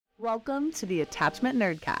Welcome to the Attachment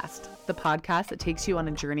Nerdcast, the podcast that takes you on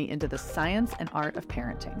a journey into the science and art of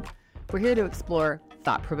parenting. We're here to explore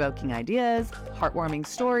thought-provoking ideas, heartwarming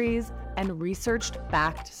stories, and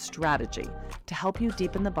research-backed strategy to help you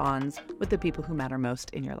deepen the bonds with the people who matter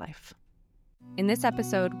most in your life. In this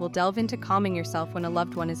episode, we'll delve into calming yourself when a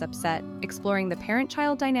loved one is upset, exploring the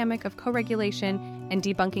parent-child dynamic of co-regulation, and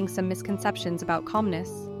debunking some misconceptions about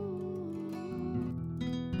calmness.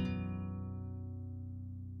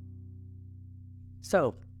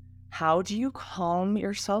 So, how do you calm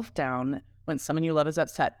yourself down when someone you love is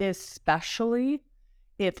upset, especially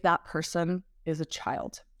if that person is a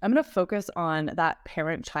child? I'm going to focus on that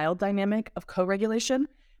parent-child dynamic of co-regulation,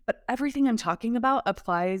 but everything I'm talking about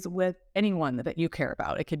applies with anyone that you care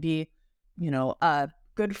about. It could be, a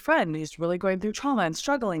good friend who's really going through trauma and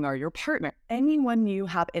struggling, or your partner, anyone you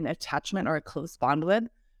have an attachment or a close bond with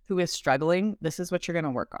who is struggling. This is what you're going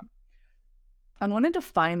to work on. I wanted to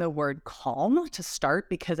find the word calm to start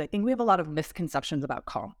because I think we have a lot of misconceptions about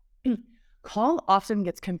calm. Calm often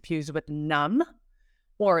gets confused with numb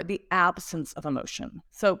or the absence of emotion.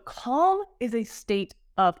 So calm is a state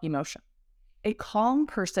of emotion. A calm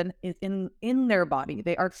person is in their body.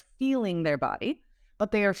 They are feeling their body,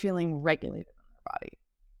 but they are feeling regulated in their body.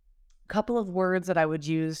 A couple of words that I would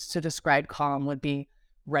use to describe calm would be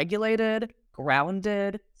regulated,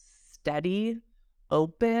 grounded, steady,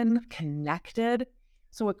 open, connected.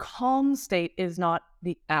 So a calm state is not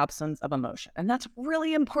the absence of emotion. And that's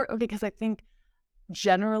really important because I think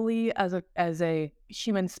generally as a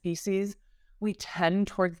human species, we tend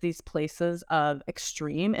towards these places of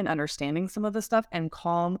extreme in understanding some of the stuff, and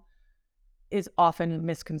calm is often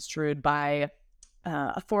misconstrued by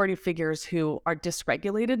authority figures who are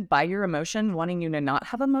dysregulated by your emotion, wanting you to not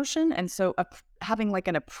have emotion. And so having like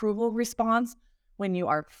an approval response when you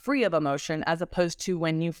are free of emotion, as opposed to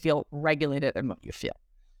when you feel regulated in what you feel.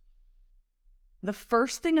 The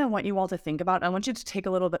first thing I want you all to think about, I want you to take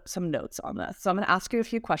some notes on this. So I'm going to ask you a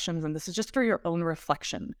few questions, and this is just for your own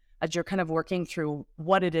reflection as you're kind of working through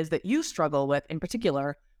what it is that you struggle with in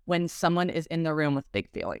particular when someone is in the room with big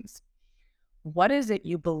feelings. What is it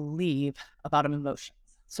you believe about emotions?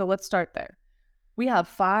 So let's start there. We have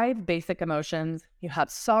 5 basic emotions. You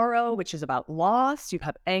have sorrow, which is about loss. You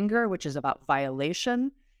have anger, which is about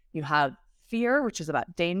violation. You have fear, which is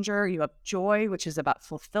about danger. You have joy, which is about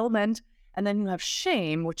fulfillment. And then you have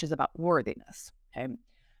shame, which is about worthiness. Okay.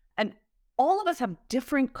 And all of us have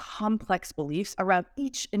different complex beliefs around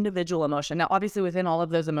each individual emotion. Now, obviously, within all of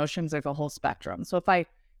those emotions, there's a whole spectrum. So if I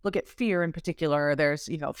look at fear in particular, there's,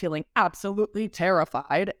 feeling absolutely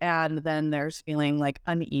terrified, and then there's feeling like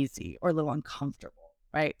uneasy or a little uncomfortable,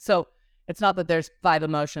 right? So it's not that there's 5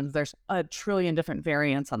 emotions, there's a trillion different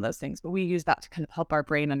variants on those things, but we use that to kind of help our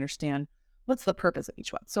brain understand what's the purpose of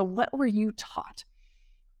each one. So what were you taught?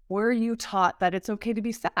 Were you taught that it's okay to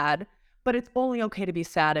be sad, but it's only okay to be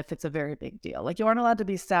sad if it's a very big deal? Like, you aren't allowed to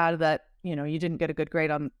be sad that, you didn't get a good grade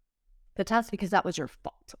on the test because that was your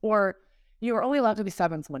fault. Or you are only allowed to be sad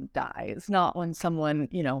when someone dies, not when someone,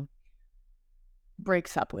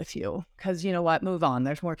 breaks up with you. Because you know what? Move on.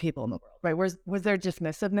 There's more people in the world, right? Was there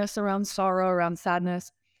dismissiveness around sorrow, around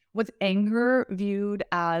sadness? Was anger viewed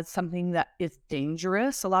as something that is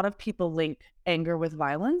dangerous? A lot of people link anger with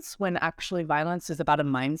violence when actually violence is about a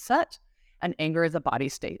mindset and anger is a body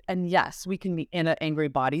state. And yes, we can be in an angry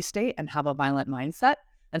body state and have a violent mindset.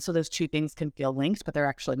 And so those two things can feel linked, but they're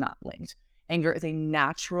actually not linked. Anger is a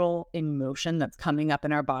natural emotion that's coming up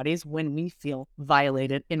in our bodies when we feel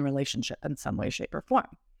violated in relationship in some way, shape, or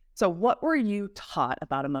form. So what were you taught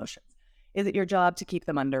about emotions? Is it your job to keep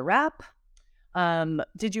them under wrap?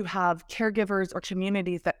 Did you have caregivers or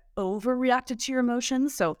communities that overreacted to your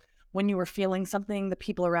emotions? So when you were feeling something, the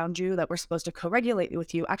people around you that were supposed to co-regulate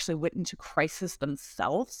with you actually went into crisis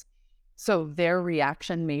themselves. So their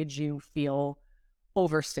reaction made you feel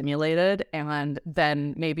overstimulated, and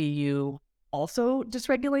then maybe you also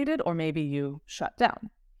dysregulated, or maybe you shut down.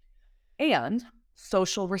 And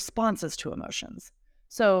social responses to emotions.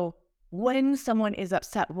 So when someone is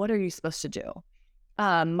upset, what are you supposed to do?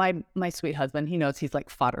 My sweet husband, he knows he's like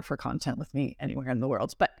fodder for content with me anywhere in the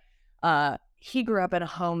world, but he grew up in a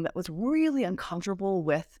home that was really uncomfortable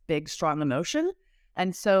with big, strong emotion.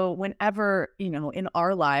 And so whenever, in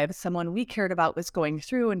our lives, someone we cared about was going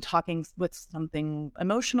through and talking with something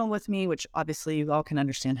emotional with me, which obviously you all can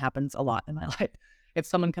understand happens a lot in my life. If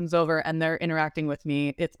someone comes over and they're interacting with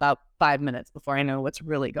me, it's about 5 minutes before I know what's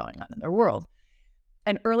really going on in their world.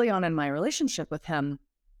 And early on in my relationship with him,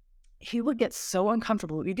 he would get so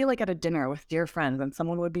uncomfortable. We'd be like at a dinner with dear friends and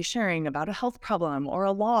someone would be sharing about a health problem or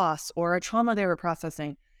a loss or a trauma they were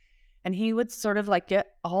processing. And he would sort of like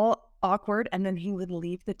get all awkward, and then he would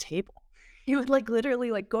leave the table. He would like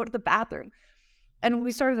literally like go to the bathroom. And when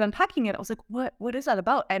we started unpacking it, I was like, what is that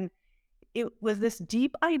about? And it was this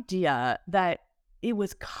deep idea that it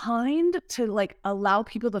was kind to like allow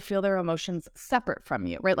people to feel their emotions separate from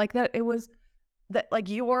you, right? Like that it was that like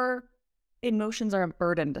your emotions are a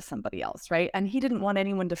burden to somebody else, right? And he didn't want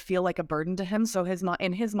anyone to feel like a burden to him. So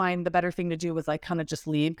in his mind, the better thing to do was like kind of just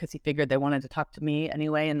leave, because he figured they wanted to talk to me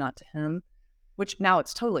anyway and not to him, which now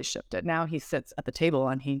it's totally shifted. Now he sits at the table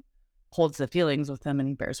and he holds the feelings with them and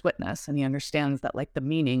he bears witness, and he understands that like the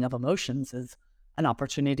meaning of emotions is an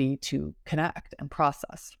opportunity to connect and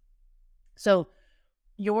process. So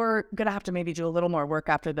you're going to have to maybe do a little more work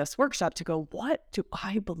after this workshop to go, what do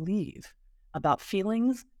I believe about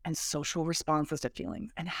feelings and social responses to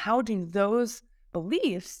feelings? And how do those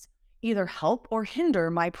beliefs either help or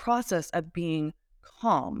hinder my process of being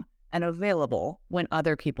calm and available when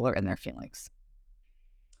other people are in their feelings?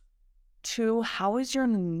 2, how is your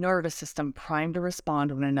nervous system primed to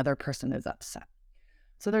respond when another person is upset?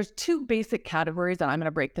 So there's 2 basic categories that I'm going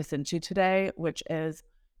to break this into today, which is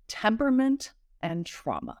temperament and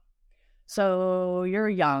trauma. So you're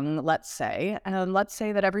young, let's say, and let's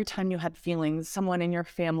say that every time you had feelings, someone in your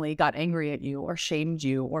family got angry at you or shamed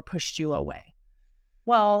you or pushed you away.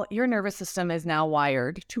 Well, your nervous system is now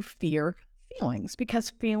wired to fear feelings,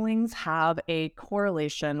 because feelings have a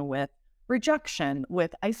correlation with rejection,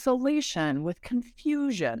 with isolation, with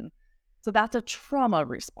confusion. So that's a trauma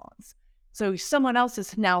response. So someone else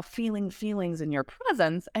is now feeling feelings in your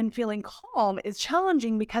presence, and feeling calm is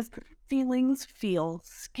challenging because feelings feel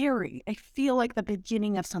scary. They feel like the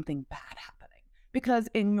beginning of something bad happening, because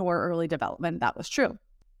in your early development, that was true.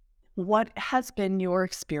 What has been your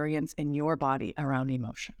experience in your body around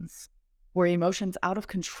emotions? Were emotions out of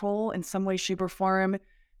control in some way, shape, or form?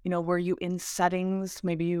 Were you in settings?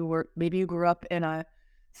 Maybe you grew up in a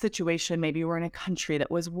situation, maybe you were in a country that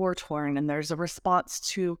was war-torn, and there's a response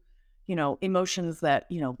to, emotions that,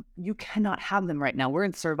 you cannot have them right now. We're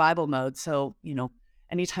in survival mode. So,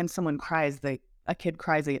 anytime someone cries, a kid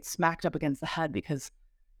cries, they get smacked up against the head because,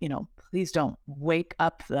 please don't wake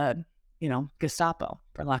up the, Gestapo,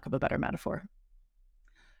 for lack of a better metaphor.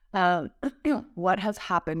 What has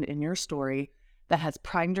happened in your story that has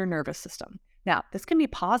primed your nervous system? Now, this can be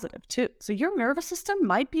positive too. So your nervous system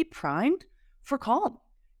might be primed for calm.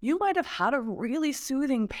 You might have had a really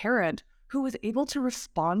soothing parent who was able to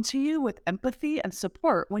respond to you with empathy and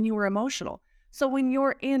support when you were emotional. So when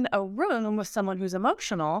you're in a room with someone who's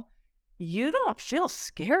emotional, you don't feel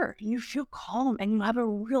scared. You feel calm, and you have a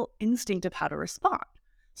real instinct of how to respond.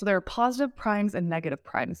 So there are positive primes and negative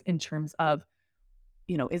primes in terms of,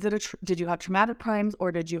 did you have traumatic primes,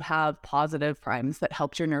 or did you have positive primes that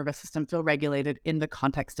helped your nervous system feel regulated in the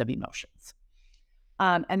context of emotions?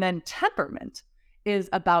 And then temperament is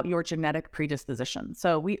about your genetic predisposition.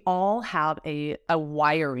 So we all have a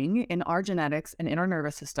wiring in our genetics and in our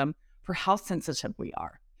nervous system for how sensitive we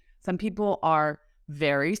are. Some people are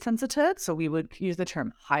very sensitive, so we would use the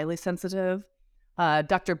term highly sensitive.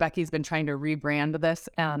 Dr. Becky's been trying to rebrand this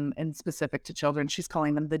and specific to children. She's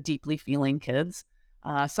calling them the deeply feeling kids.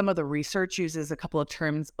 Some of the research uses a couple of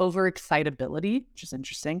terms: overexcitability, which is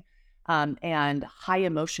interesting, and high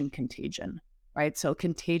emotion contagion, right? So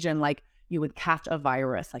contagion, like you would catch a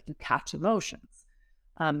virus, like you catch emotions.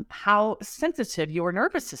 How sensitive your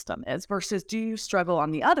nervous system is versus do you struggle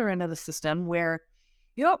on the other end of the system where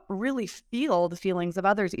you don't really feel the feelings of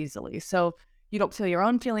others easily. So you don't feel your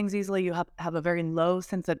own feelings easily. You have a very low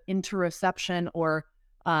sense of interoception or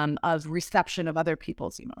of reception of other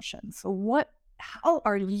people's emotions. So how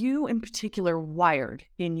are you in particular wired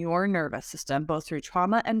in your nervous system, both through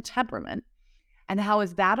trauma and temperament? And how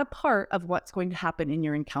is that a part of what's going to happen in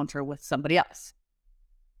your encounter with somebody else?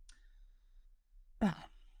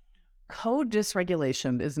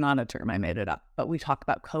 Co-dysregulation is not a term, I made it up, but we talk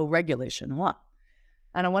about co-regulation a lot.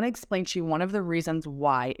 And I want to explain to you one of the reasons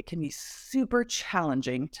why it can be super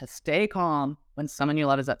challenging to stay calm when someone you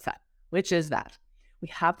love is upset, which is that we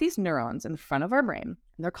have these neurons in the front of our brain, and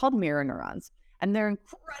they're called mirror neurons, and they're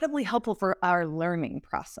incredibly helpful for our learning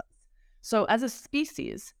process. So as a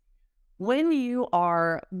species, when you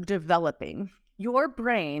are developing, your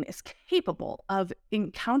brain is capable of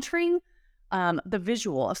encountering the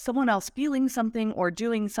visual of someone else feeling something or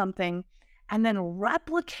doing something, and then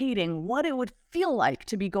replicating what it would feel like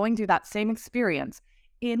to be going through that same experience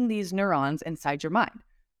in these neurons inside your mind.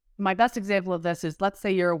 My best example of this is, let's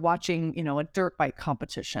say you're watching, a dirt bike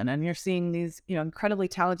competition, and you're seeing these, incredibly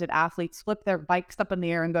talented athletes flip their bikes up in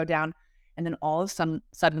the air and go down, and then all of a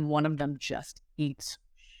sudden one of them just eats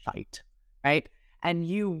shite, right? And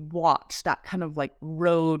you watch that kind of like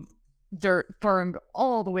road dirt burned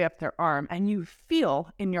all the way up their arm, and you feel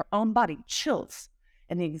in your own body chills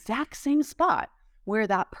in the exact same spot where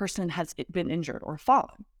that person has been injured or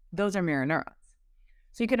fallen. Those are mirror neurons.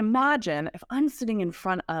 So you can imagine if I'm sitting in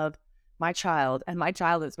front of my child and my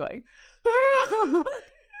child is going,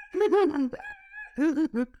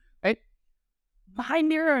 right? My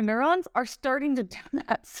mirror neurons are starting to do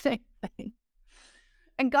that same thing.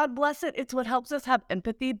 And God bless it, it's what helps us have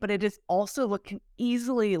empathy, but it is also what can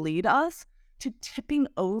easily lead us to tipping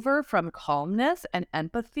over from calmness and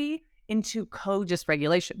empathy into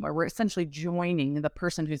co-dysregulation, where we're essentially joining the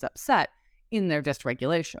person who's upset in their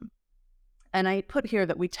dysregulation. And I put here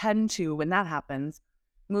that we tend to, when that happens,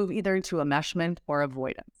 move either into enmeshment or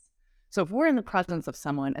avoidance. So if we're in the presence of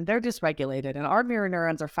someone and they're dysregulated and our mirror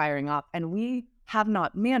neurons are firing off and we have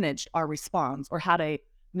not managed our response or had a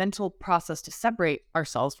mental process to separate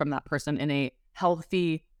ourselves from that person in a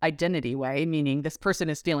healthy identity way, meaning this person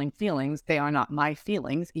is feeling feelings, they are not my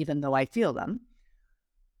feelings, even though I feel them,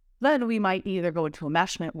 then we might either go into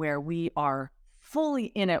enmeshment where we are fully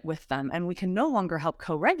in it with them and we can no longer help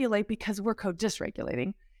co-regulate because we're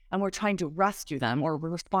co-dysregulating and we're trying to rescue them or we're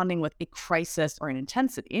responding with a crisis or an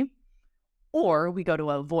intensity. Or we go to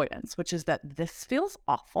avoidance, which is that this feels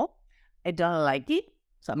awful, I don't like it,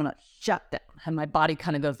 so I'm going to shut down. And my body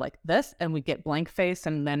kind of goes like this, and we get blank face,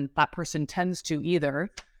 and then that person tends to either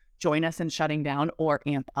join us in shutting down or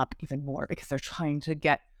amp up even more because they're trying to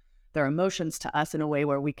get their emotions to us in a way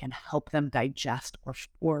where we can help them digest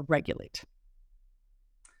or regulate.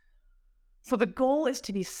 So the goal is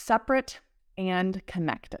to be separate and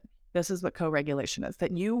connected. This is what co-regulation is,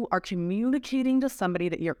 that you are communicating to somebody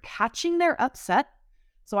that you're catching their upset.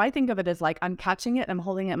 So I think of it as like I'm catching it, I'm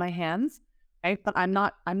holding it in my hands, right? But I'm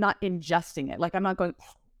not ingesting it. Like I'm not going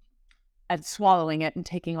and swallowing it and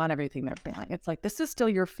taking on everything they're feeling. It's like, this is still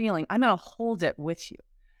your feeling. I'm going to hold it with you.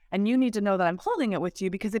 And you need to know that I'm holding it with you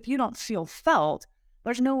because if you don't feel felt,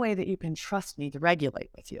 there's no way that you can trust me to regulate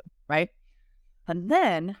with you, right? And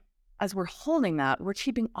then as we're holding that, we're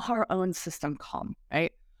keeping our own system calm,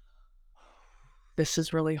 right? This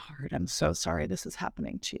is really hard. I'm so sorry this is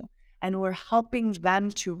happening to you. And we're helping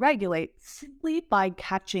them to regulate simply by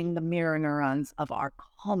catching the mirror neurons of our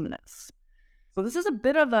calmness. So this is a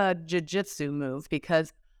bit of a jiu-jitsu move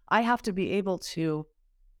because I have to be able to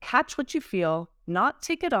catch what you feel, not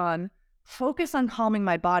take it on, focus on calming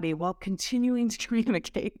my body while continuing to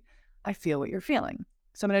communicate, I feel what you're feeling.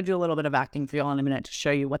 So I'm going to do a little bit of acting for you all in a minute to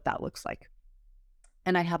show you what that looks like.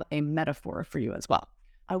 And I have a metaphor for you as well.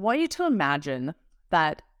 I want you to imagine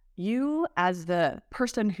that you as the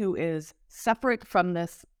person who is separate from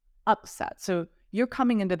this upset. So you're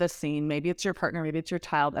coming into the scene, maybe it's your partner, maybe it's your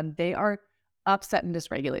child, and they are upset and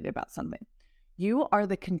dysregulated about something. You are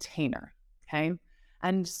the container, okay?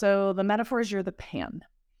 And so the metaphor is you're the pan.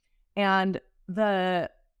 And the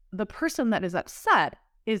person that is upset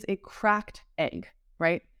is a cracked egg,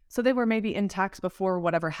 right? So they were maybe intact before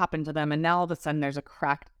whatever happened to them, and now all of a sudden there's a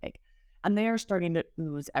cracked egg. And they are starting to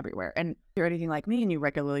ooze everywhere. And if you're anything like me and you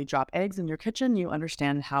regularly drop eggs in your kitchen, you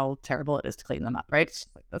understand how terrible it is to clean them up, right? It's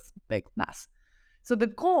like this big mess. So the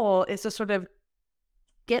goal is to sort of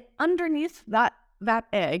get underneath that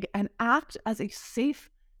egg and act as a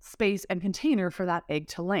safe space and container for that egg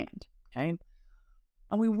to land, okay?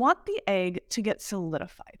 And we want the egg to get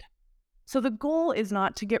solidified. So the goal is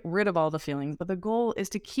not to get rid of all the feelings, but the goal is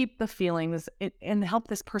to keep the feelings and help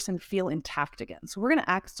this person feel intact again. So we're going to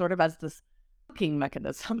act sort of as this cooking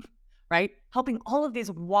mechanism, right? Helping all of these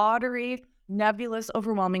watery, nebulous,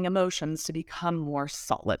 overwhelming emotions to become more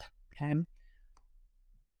solid, okay?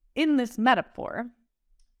 In this metaphor,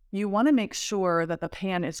 you want to make sure that the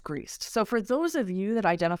pan is greased. So for those of you that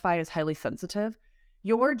identify as highly sensitive,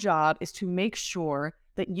 your job is to make sure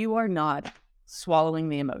that you are not swallowing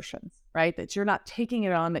the emotions, right? That you're not taking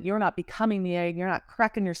it on, that you're not becoming the egg, you're not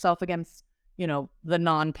cracking yourself against, the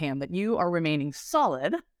non-pan, that you are remaining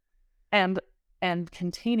solid and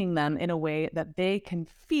containing them in a way that they can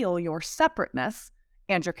feel your separateness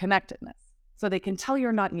and your connectedness. So they can tell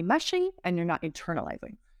you're not enmeshing and you're not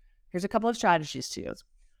internalizing. Here's a couple of strategies to use.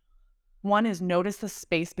 One is notice the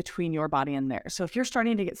space between your body and theirs. So if you're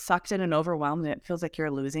starting to get sucked in and overwhelmed and it feels like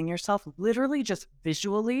you're losing yourself, literally just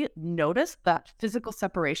visually notice that physical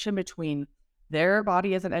separation between their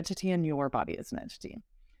body as an entity and your body as an entity.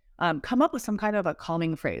 Come up with some kind of a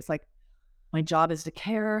calming phrase like, my job is to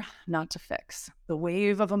care, not to fix. The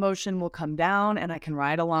wave of emotion will come down and I can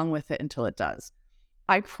ride along with it until it does.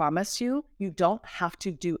 I promise you, you don't have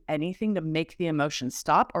to do anything to make the emotion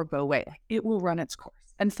stop or go away. It will run its course.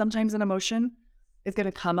 And sometimes an emotion is going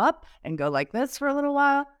to come up and go like this for a little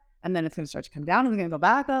while, and then it's going to start to come down and it's going to go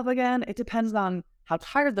back up again. It depends on how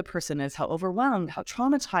tired the person is, how overwhelmed, how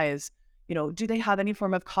traumatized, do they have any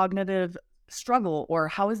form of cognitive struggle, or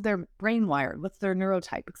how is their brain wired? What's their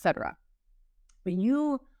neurotype, etc. But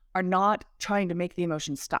you are not trying to make the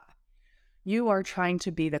emotion stop. You are trying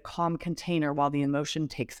to be the calm container while the emotion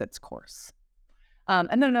takes its course. And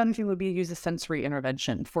then another thing would be use a sensory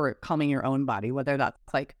intervention for calming your own body, whether that's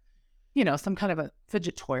like, some kind of a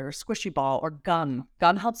fidget toy or squishy ball or gum.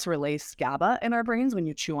 Gum helps release GABA in our brains when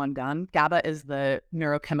you chew on gum. GABA is the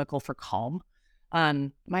neurochemical for calm.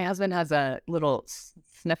 My husband has a little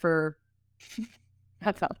sniffer.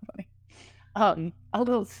 That sounds funny. A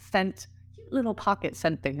little scent, little pocket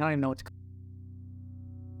scent thing. I don't even know what to call it.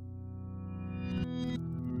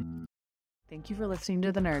 Thank you for listening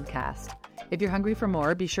to the Nerdcast. If you're hungry for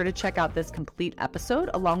more, be sure to check out this complete episode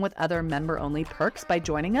along with other member-only perks by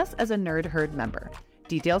joining us as a Nerd Herd member.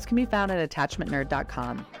 Details can be found at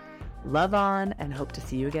attachmentnerd.com. Love on, and hope to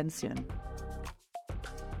see you again soon.